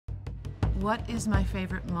What is my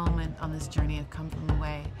favorite moment on this journey of Come From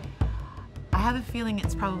Away? I have a feeling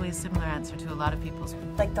it's probably a similar answer to a lot of people's.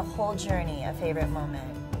 Like the whole journey, a favorite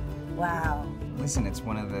moment. Wow. Listen, it's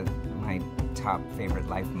one of my top favorite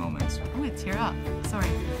life moments. I'm gonna tear up. Sorry.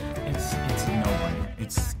 It's a no-brainer.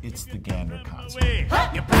 It's the Gander concert.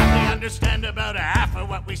 You probably understand about half of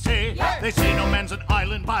what we say. They say no man's an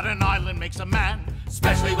island, but an island makes a man.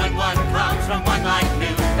 Especially when one comes from one like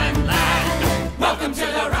Newfoundland. Welcome to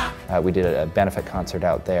the Rock. We did a benefit concert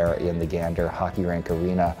out there in the Gander hockey rink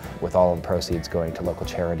arena with all of the proceeds going to local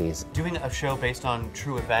charities. Doing a show based on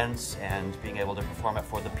true events and being able to perform it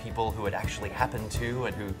for the people who it actually happened to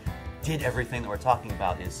and who did everything that we're talking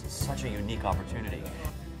about is such a unique opportunity.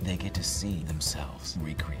 They get to see themselves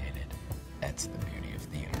recreated. That's the beauty of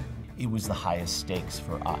theater. It was the highest stakes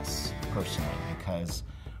for us personally because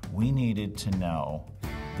we needed to know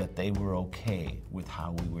that they were okay with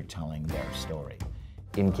how we were telling their story.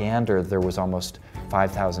 In Gander, there was almost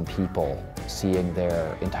 5,000 people seeing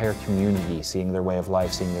their entire community, seeing their way of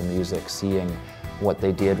life, seeing their music, seeing what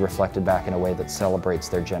they did reflected back in a way that celebrates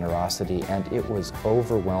their generosity, and it was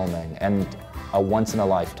overwhelming and a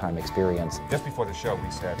once-in-a-lifetime experience. Just before the show,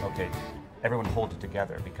 we said, okay, everyone hold it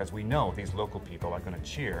together because we know these local people are going to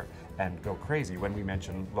cheer and go crazy when we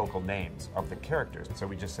mention local names of the characters. So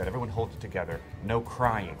we just said, everyone hold it together, no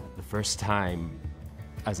crying. The first time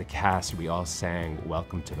as a cast, we all sang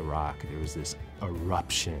Welcome to the Rock. There was this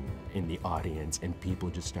eruption in the audience and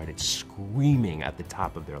people just started screaming at the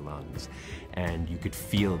top of their lungs. And you could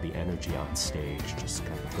feel the energy on stage just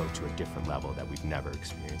kind of go to a different level that we've never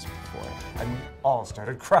experienced before. And we all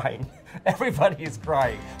started crying. Everybody is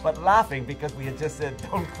crying, but laughing because we had just said,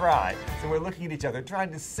 don't cry. So we're looking at each other,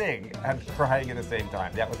 trying to sing and crying at the same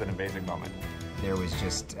time. That was an amazing moment. There was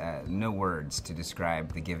just no words to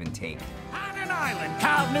describe the give and take. On an island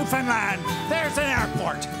called Newfoundland, there's an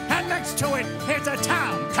airport, and next to it is a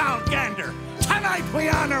town called Gander. Tonight we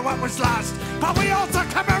honor what was lost, but we also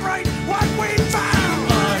commemorate what we found.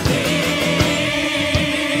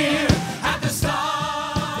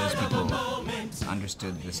 Those people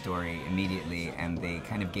understood the story immediately, and they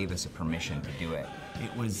kind of gave us a permission to do it.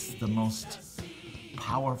 It was the most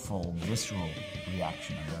powerful, visceral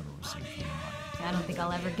reaction I've ever received from an audience. I don't think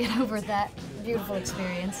I'll ever get over that beautiful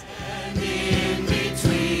experience.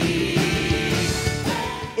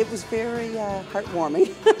 It was very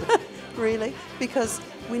heartwarming, really, because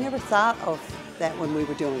we never thought of that when we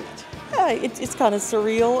were doing it. Yeah, it's kind of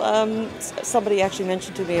surreal. Somebody actually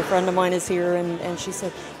mentioned to me, a friend of mine is here, and she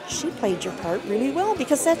said, she played your part really well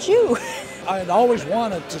because that's you. I'd always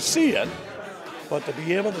wanted to see it, but to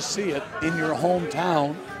be able to see it in your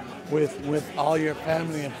hometown with all your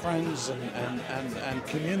family and friends and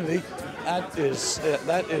community, that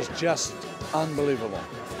is just unbelievable.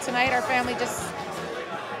 Tonight our family just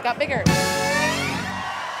got bigger.